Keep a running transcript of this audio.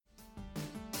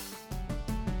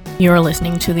You're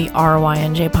listening to the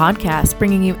RYNJ podcast,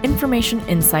 bringing you information,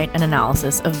 insight, and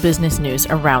analysis of business news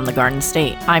around the Garden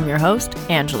State. I'm your host,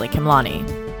 Angela Kimlani.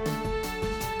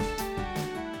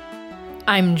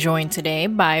 I'm joined today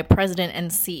by President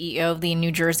and CEO of the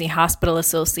New Jersey Hospital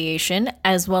Association,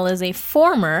 as well as a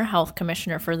former health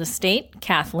commissioner for the state,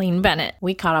 Kathleen Bennett.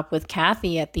 We caught up with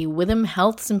Kathy at the Witham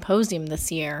Health Symposium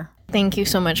this year. Thank you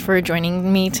so much for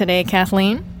joining me today,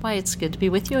 Kathleen. Why, it's good to be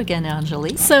with you again,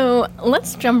 Anjali. So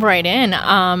let's jump right in.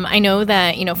 I know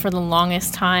that, for the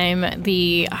longest time,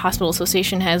 the Hospital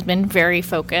Association has been very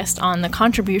focused on the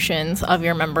contributions of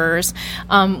your members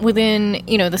within,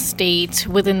 the state,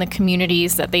 within the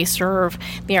communities that they serve.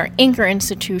 They are anchor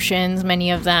institutions,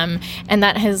 many of them, and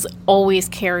that has always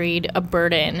carried a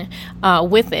burden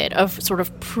with it of sort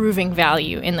of proving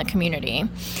value in the community.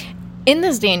 In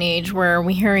this day and age where we're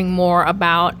hearing more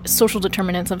about social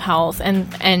determinants of health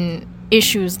and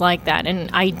issues like that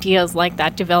and ideas like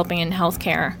that developing in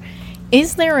healthcare,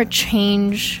 is there a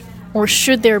change or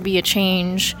should there be a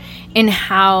change in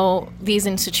how these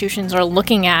institutions are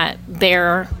looking at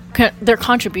their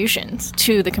contributions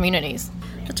to the communities?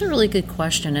 That's a really good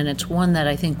question, and it's one that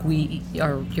I think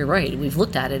you're right, we've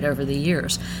looked at it over the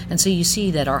years. And so you see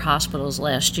that our hospitals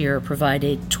last year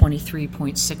provided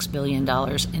 $23.6 billion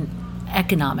in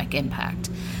economic impact,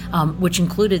 which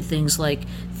included things like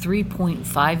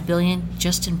 $3.5 billion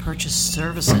just in purchased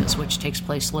services, which takes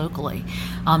place locally.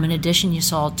 In addition, you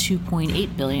saw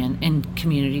 $2.8 billion in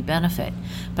community benefit.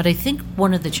 But I think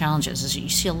one of the challenges is you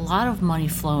see a lot of money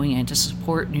flowing in to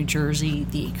support New Jersey,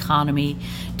 the economy,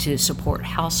 to support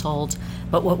households.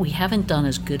 But what we haven't done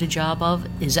as good a job of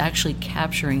is actually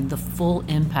capturing the full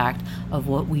impact of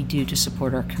what we do to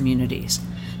support our communities.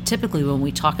 Typically, when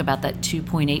we talk about that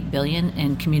 $2.8 billion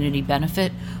in community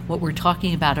benefit, what we're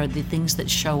talking about are the things that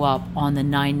show up on the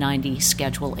 990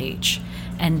 Schedule H.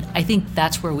 And I think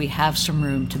that's where we have some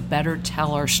room to better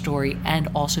tell our story and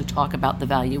also talk about the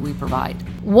value we provide.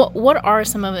 What are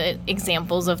some of the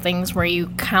examples of things where you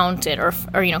count it or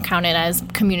count it as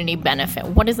community benefit?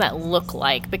 What does that look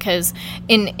like? Because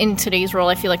in today's role,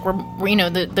 I feel like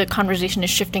the conversation is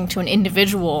shifting to an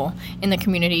individual in the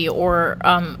community or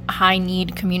high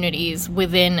need communities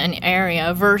within an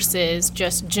area versus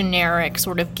just generic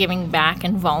sort of giving back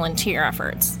and volunteer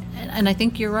efforts. And I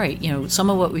think you're right.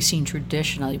 Some of what we've seen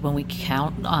traditionally when we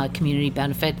count community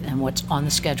benefit and what's on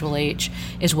the Schedule H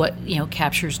is what,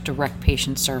 captures direct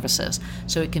patient services.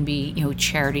 So it can be,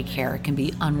 charity care. It can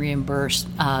be unreimbursed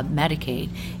Medicaid.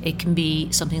 It can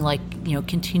be something like,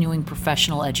 continuing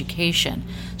professional education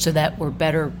so that we're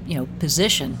better,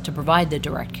 positioned to provide the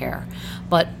direct care.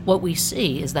 But what we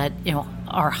see is that,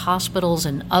 our hospitals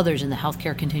and others in the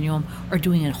healthcare continuum are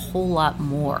doing a whole lot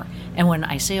more. And when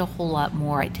I say a whole lot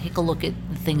more, I take a look at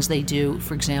the things they do,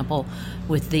 for example,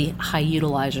 with the high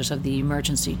utilizers of the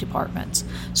emergency departments.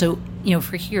 So,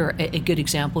 for here, a good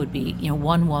example would be,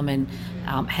 one woman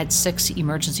had 6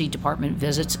 emergency department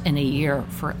visits in a year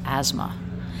for asthma.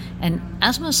 And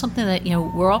asthma is something that,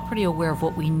 we're all pretty aware of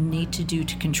what we need to do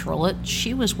to control it.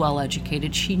 She was well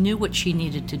educated. She knew what she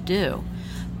needed to do,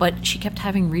 but she kept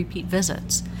having repeat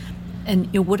visits.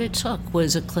 And what it took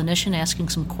was a clinician asking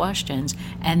some questions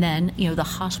and then, the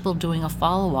hospital doing a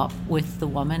follow-up with the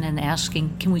woman and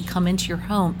asking, can we come into your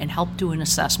home and help do an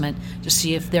assessment to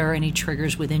see if there are any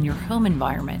triggers within your home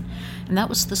environment? And that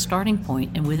was the starting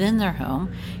point. And within their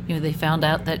home, they found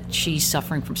out that she's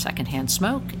suffering from secondhand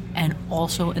smoke and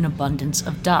also an abundance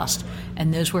of dust.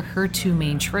 And those were her 2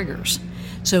 main triggers.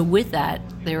 So with that,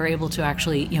 they were able to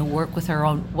actually, work with her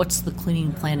on what's the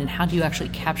cleaning plan and how do you actually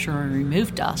capture and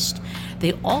remove dust.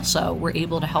 They also were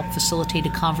able to help facilitate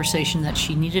a conversation that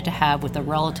she needed to have with a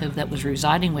relative that was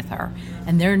residing with her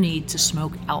and their need to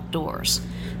smoke outdoors.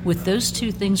 With those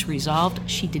 2 things resolved,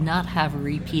 she did not have a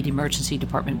repeat emergency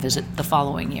department visit the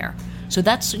following year. So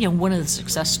that's one of the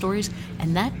success stories,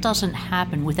 and that doesn't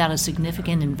happen without a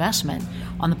significant investment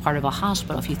on the part of a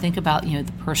hospital. If you think about the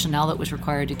personnel that was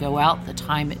required to go out, the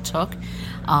time it took,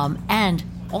 and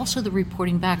also the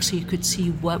reporting back so you could see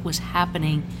what was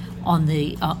happening on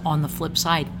the flip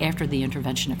side after the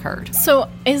intervention occurred. So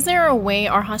is there a way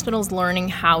our hospitals learning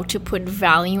how to put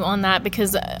value on that?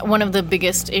 Because one of the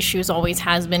biggest issues always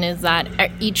has been is that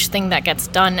each thing that gets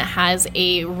done has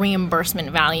a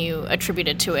reimbursement value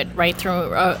attributed to it, right,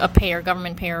 through a payer,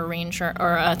 government payer,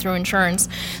 or through insurance.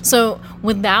 So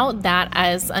without that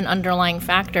as an underlying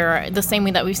factor, the same way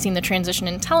that we've seen the transition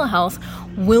in telehealth,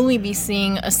 will we be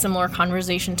seeing a similar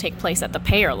conversation take place at the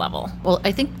payer level? Well,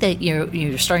 I think that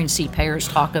you're starting to see payers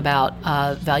talk about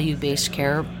value-based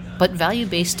care, but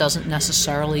value-based doesn't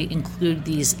necessarily include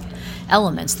these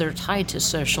elements that are tied to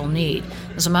social need.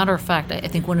 As a matter of fact, I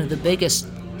think one of the biggest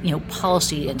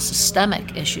policy and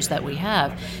systemic issues that we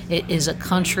have. It is a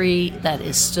country that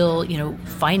is still,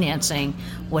 financing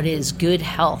what is good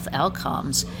health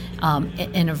outcomes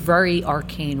in a very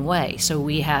arcane way. So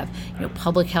we have,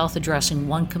 public health addressing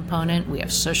one component, we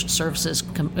have social services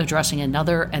addressing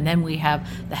another, and then we have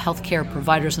the healthcare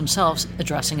providers themselves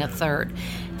addressing a third.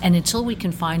 And until we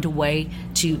can find a way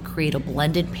to create a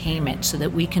blended payment so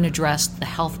that we can address the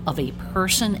health of a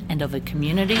person and of a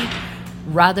community,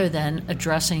 rather than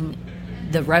addressing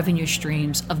the revenue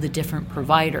streams of the different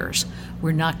providers,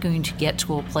 we're not going to get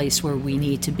to a place where we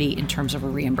need to be in terms of a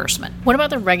reimbursement. What about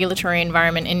the regulatory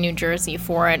environment in New Jersey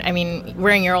for it? I mean,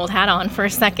 wearing your old hat on for a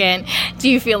second, do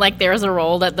you feel like there's a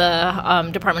role that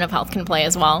the Department of Health can play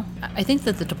as well? I think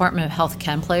that the Department of Health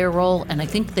can play a role, and I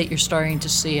think that you're starting to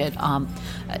see it.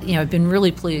 I've been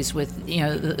really pleased with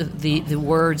the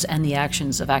words and the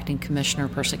actions of Acting Commissioner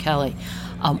Persicelli.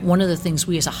 One of the things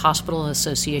we as a hospital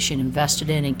association invested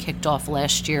in and kicked off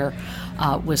last year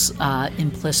was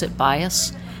implicit bias.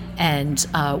 And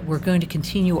we're going to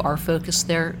continue our focus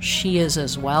there. She is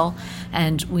as well.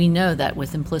 And we know that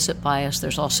with implicit bias,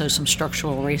 there's also some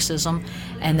structural racism,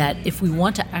 and that if we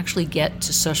want to actually get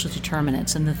to social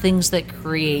determinants and the things that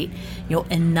create,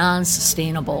 a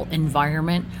non-sustainable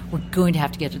environment, we're going to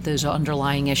have to get at those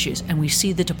underlying issues. And we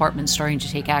see the department starting to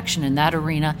take action in that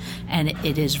arena, and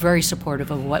it is very supportive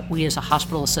of what we as a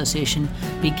hospital association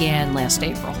began last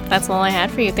April. That's all I had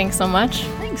for you. Thanks so much.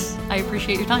 Thanks. I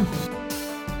appreciate your time.